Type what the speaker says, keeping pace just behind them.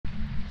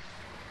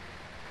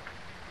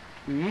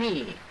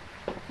Me.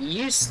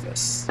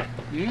 Useless.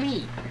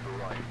 Me.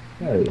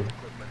 Hey,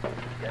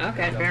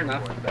 Okay, fair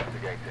enough.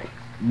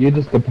 you're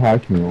just a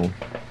pack mule.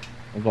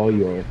 That's all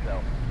you are.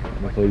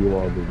 That's all you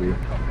are, baby.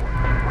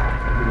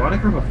 Why did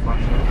I grab a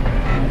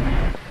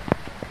flashlight?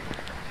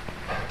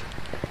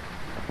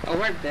 Oh,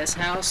 we're at this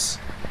house?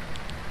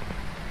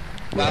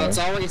 Yeah. Well, it's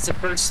always the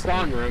first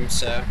spawn room,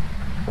 so...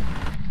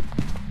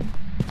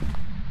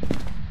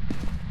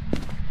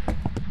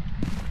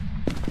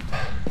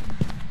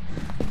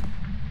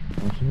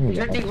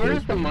 Turkey, where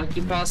does the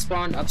monkey paw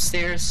spawn?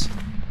 Upstairs?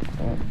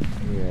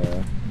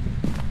 Yeah.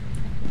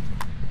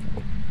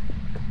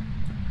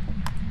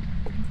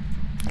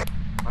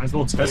 Might as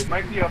well test. It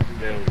might be upstairs.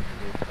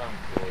 There's some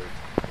floors.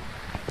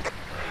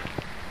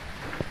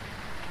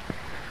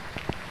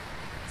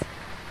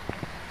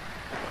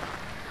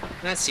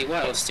 Let's see,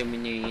 what else do we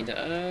need?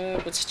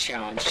 What's a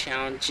challenge?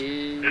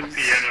 Challenges... It's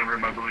piano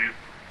room, I believe.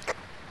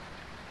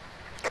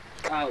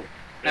 Oh,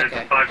 There's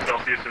okay. 5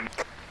 Celsius in.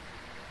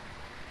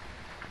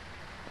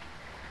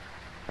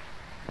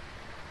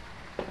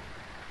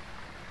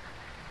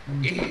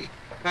 Alright,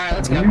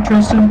 let's Do go. you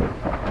trust him?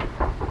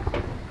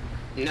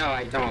 No,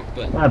 I don't,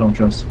 but... I don't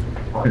trust him.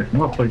 Okay, I'm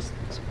gonna place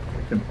this.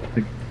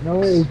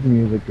 No, it was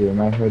music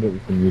room. I heard it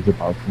was the music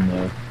house in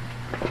there.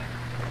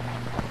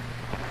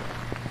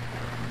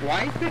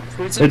 Why is the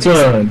crucifix It's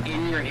a-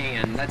 in your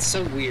hand? That's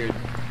so weird.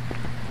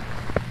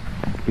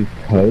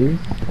 Because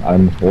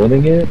I'm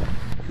holding it?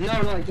 No,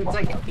 like, it's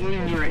like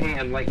in your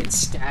hand, like it's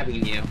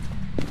stabbing you.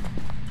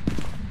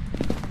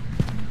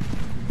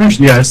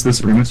 Actually, yeah, it's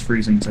this room. It's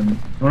freezing temp.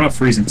 Well, not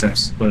freezing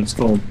temps, but it's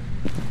cold.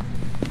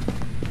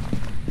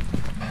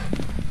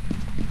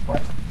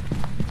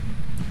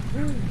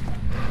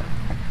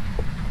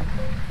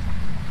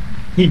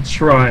 He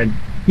tried.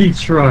 He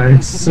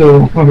tried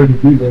so hard to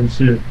do that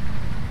shit.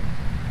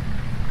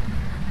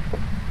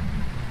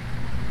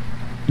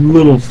 You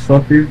little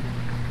fucker.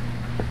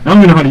 I don't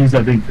even know how to use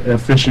that thing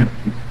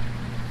efficiently.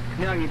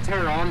 No, you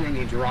turn it on, then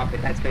you drop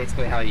it. That's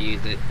basically how you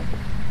use it.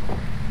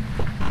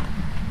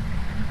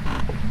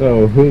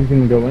 So, who's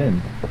gonna go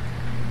in?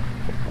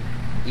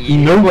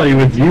 Nobody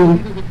with you.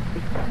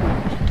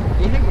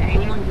 You think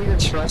anyone here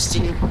trusts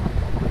you?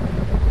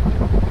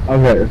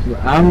 Okay, so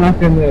I'm not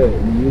gonna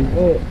use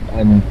it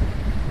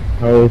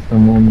until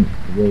someone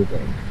goes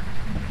in.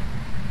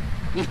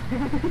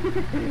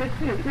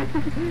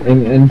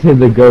 Into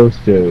the ghost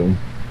room.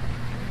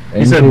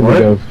 You said Into what? the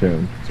ghost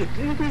room.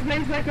 These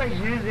things like I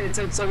use it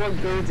so someone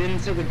goes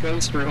into the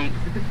ghost room.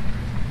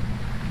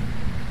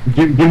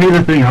 Give me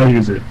the thing, I'll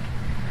use it.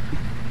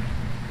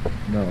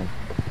 No.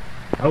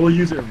 I will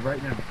use it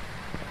right now.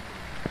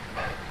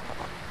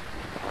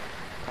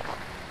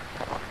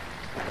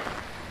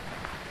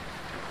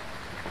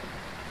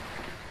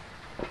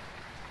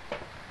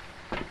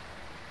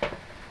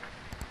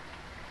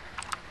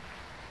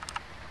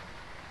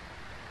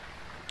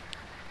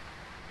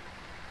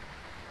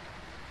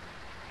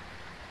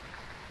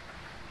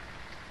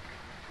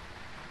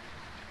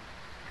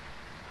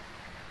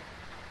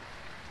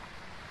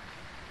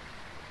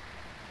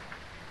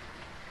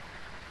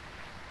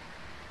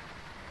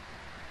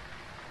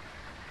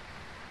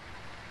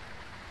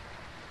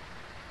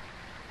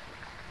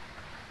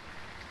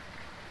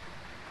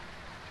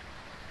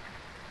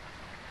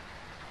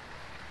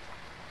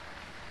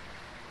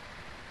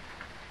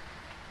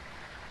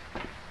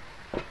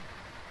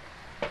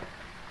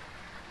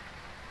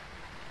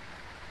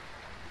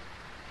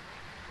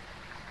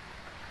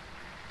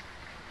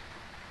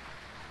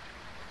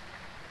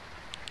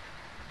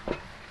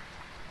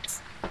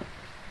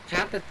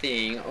 Got the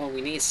thing. Oh,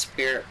 we need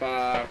spirit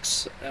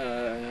box.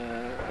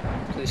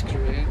 Please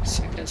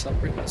correct. I guess I'll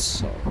bring my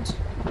salt.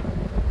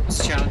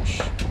 Let's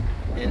challenge.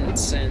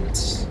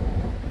 Incense.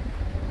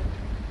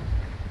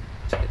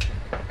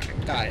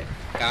 Got it.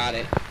 Got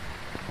it.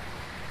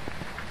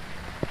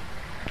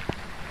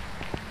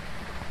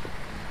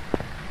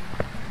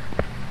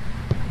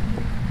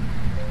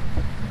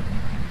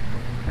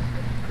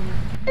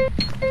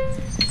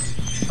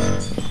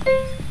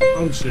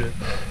 Oh shit.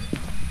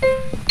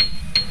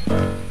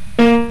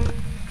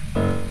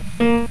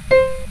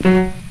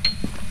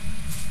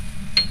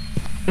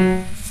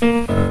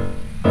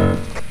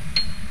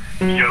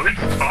 Yo,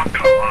 it's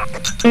talking a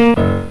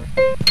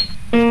lot.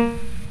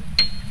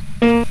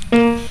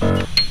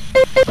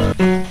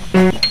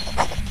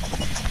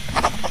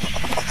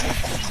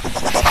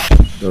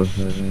 Go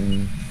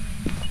ahead.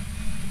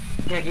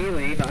 Yeah, can you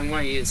leave? I'm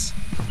gonna use...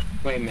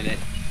 Wait a minute.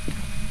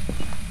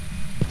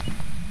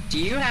 Do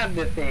you have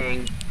the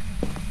thing?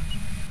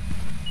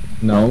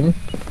 No.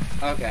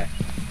 Okay.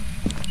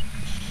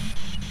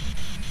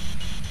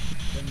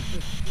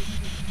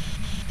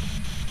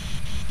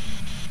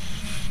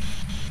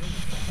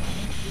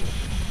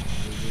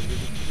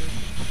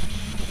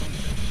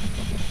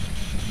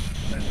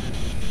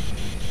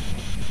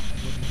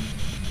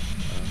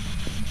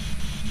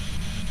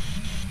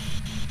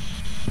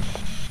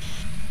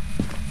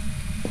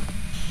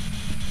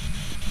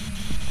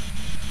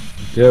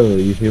 Joe,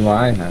 you see what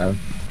I have?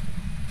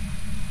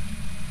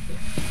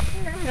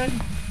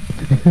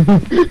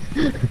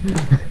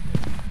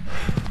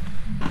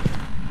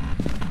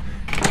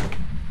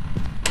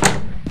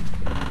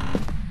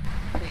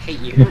 I hate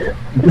you.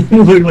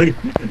 Look like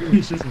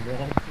he's just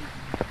walking.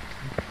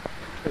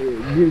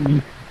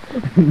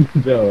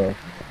 So,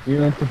 you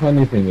know what the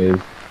funny thing is?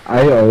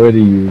 I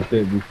already used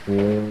it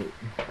before.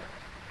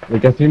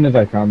 Like, as soon as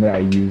I found it, I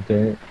used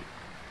it.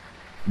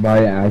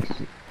 But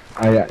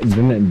I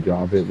didn't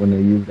drop it when I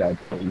used it, I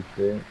placed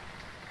it.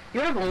 You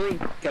have only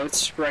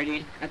ghost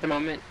writing at the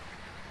moment.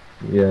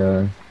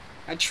 Yeah.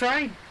 I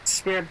tried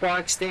Spirit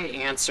Box, didn't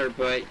answer,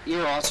 but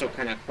you're also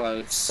kind of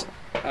close.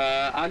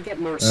 I'll get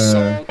more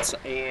salt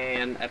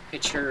and a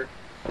pitcher.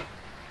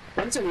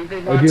 What's an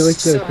evening box? Oh, do you like the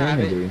Still have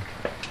it. sanity?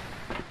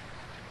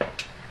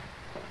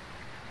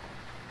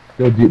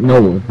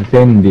 No, the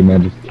sanity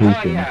magnification.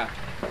 Oh yeah.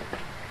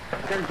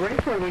 They're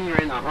great for when you're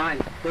in a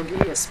hunt. They'll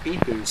give you a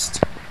speed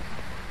boost.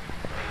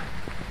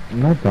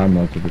 Not that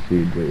much of a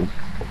speed boost.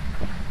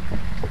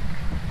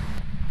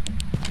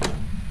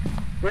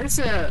 Where's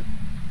the...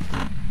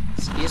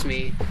 Excuse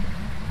me.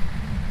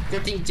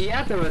 Do you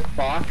have the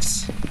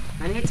box?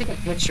 I need to take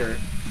a picture.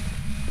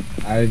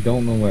 I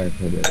don't know where I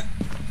put it.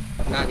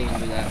 I'm not even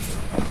do that.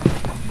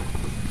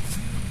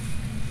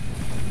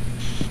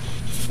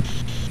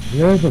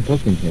 You have a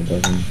booking here,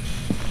 Devin.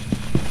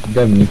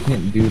 Devin, you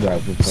can't do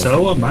that with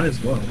So, might as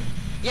well.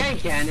 Yeah, you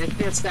can. It's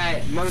just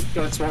that most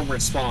goats won't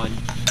respawn.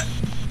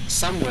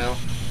 Some will.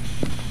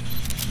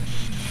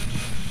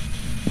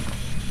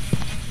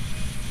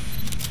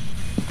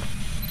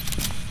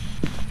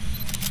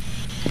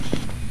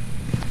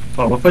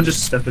 Oh, what if I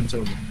just step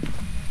into it?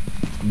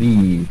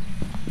 Leave.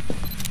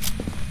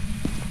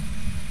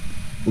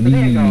 But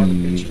there you go on the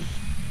Leave.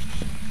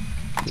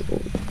 picture.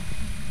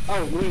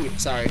 Oh, leave.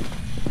 Sorry.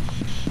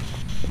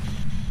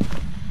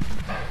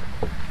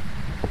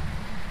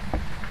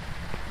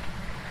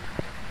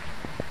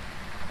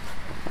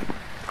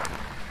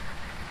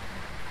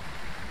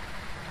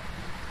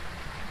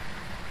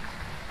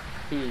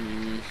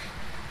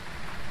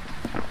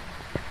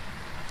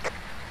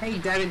 Hey,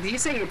 Daddy, do you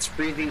say it's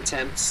freezing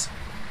temps?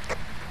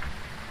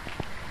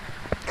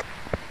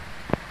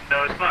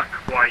 No, it's not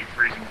quite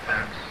freezing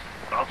temps.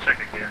 But I'll check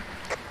again.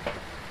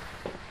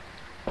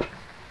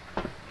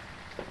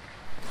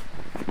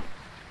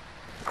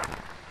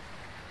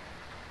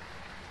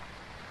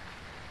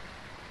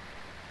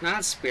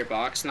 Not Spear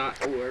Box,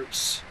 not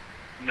orbs.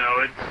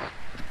 No, it's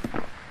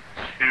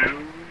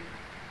 2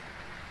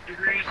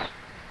 degrees.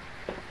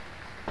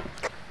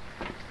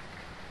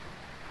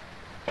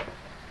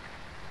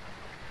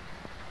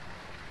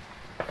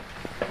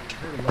 I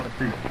heard a lot of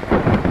creep.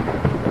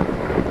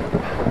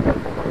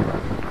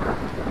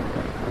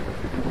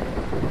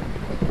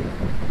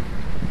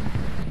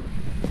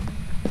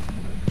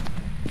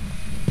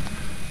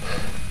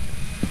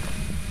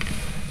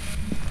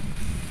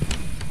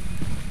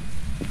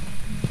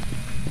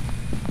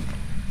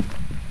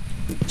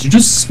 Did you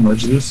just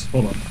smudge this?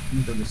 Hold on. Let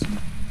me put this in.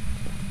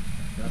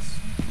 That's...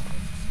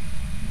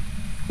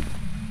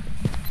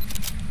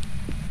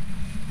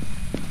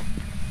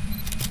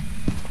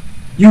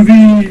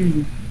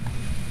 UV!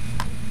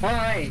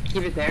 Alright,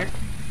 keep it there.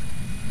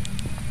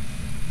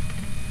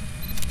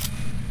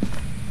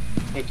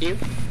 Thank you.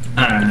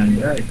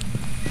 Alright.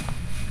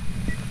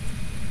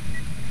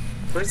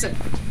 Where's it?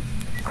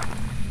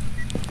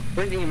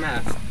 Where's the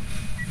EMF?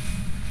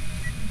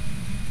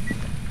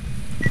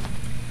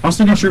 I'm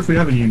still not sure if we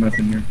have any EMF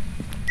in here.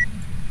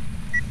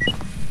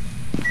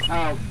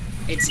 Oh,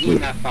 it's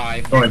EMF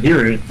 5. Oh, I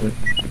hear it, but...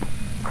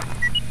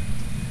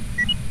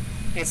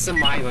 It's the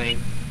my lane.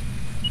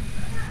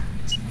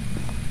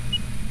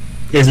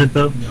 Is it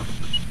though?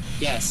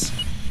 Yes.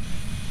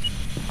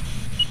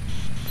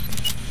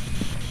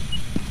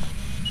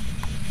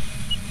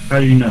 How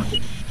do you know?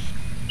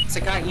 It's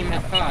a guy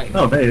EMF 5.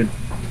 Oh, hey.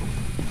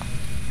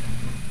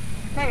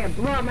 Hey, I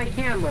blew out my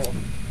candle.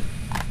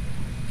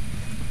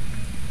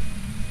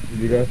 Did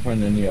you guys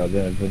find any other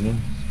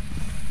evidence?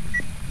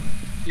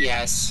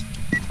 Yes.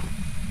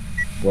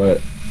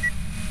 What?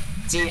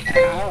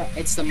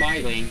 It's the my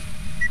lane.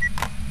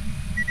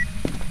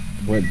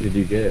 What did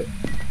you get?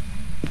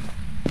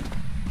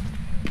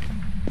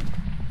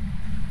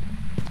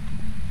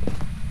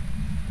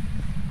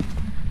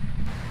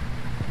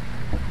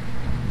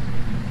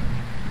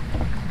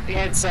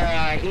 It's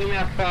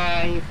EMF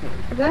 5,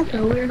 Does that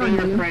feel weird on you?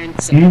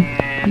 fingerprints, Hmm?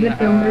 and Does it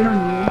feel weird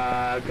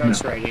on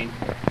ghost writing.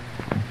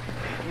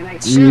 And I You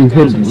should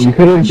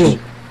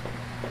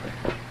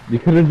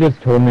could have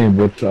just told me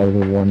which other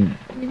one,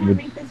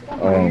 which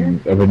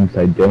evidence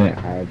I didn't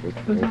have.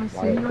 Was that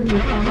sitting on your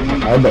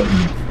phone? I had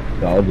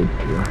the other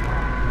two.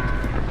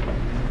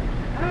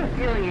 I have a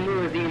feeling you knew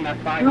it was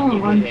EMF 5 No, when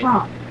you on did it.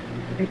 top.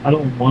 I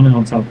don't want it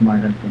on top of my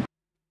head.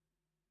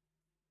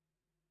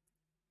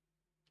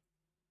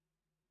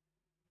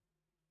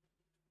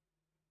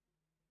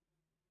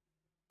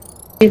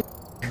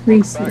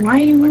 Creasy. Why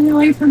are you running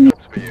away from me?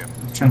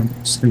 I'm trying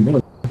to scream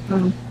it.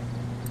 Oh.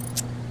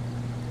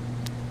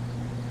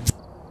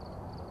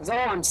 Was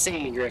all I'm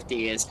saying,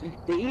 Drifty, is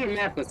the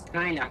EMF was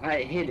kind of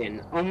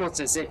hidden, almost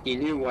as if you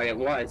knew what it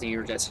was and you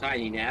were just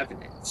hiding the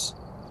evidence.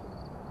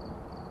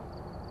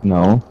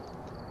 No.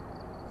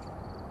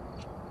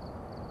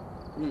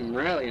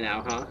 Really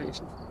now, huh?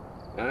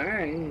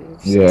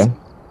 Alright. Yeah.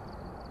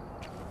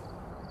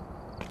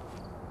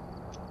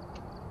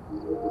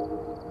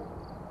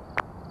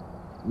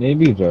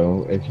 Maybe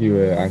though, if you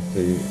were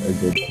actually a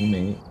good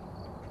teammate,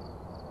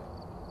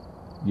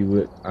 you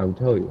would. I would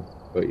tell you,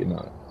 but you're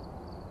not.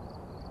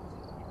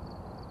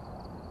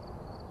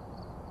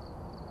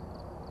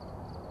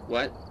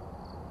 What?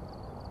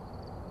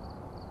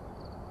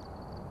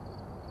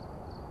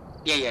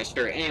 Yeah,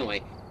 sure. Anyway,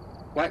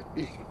 what?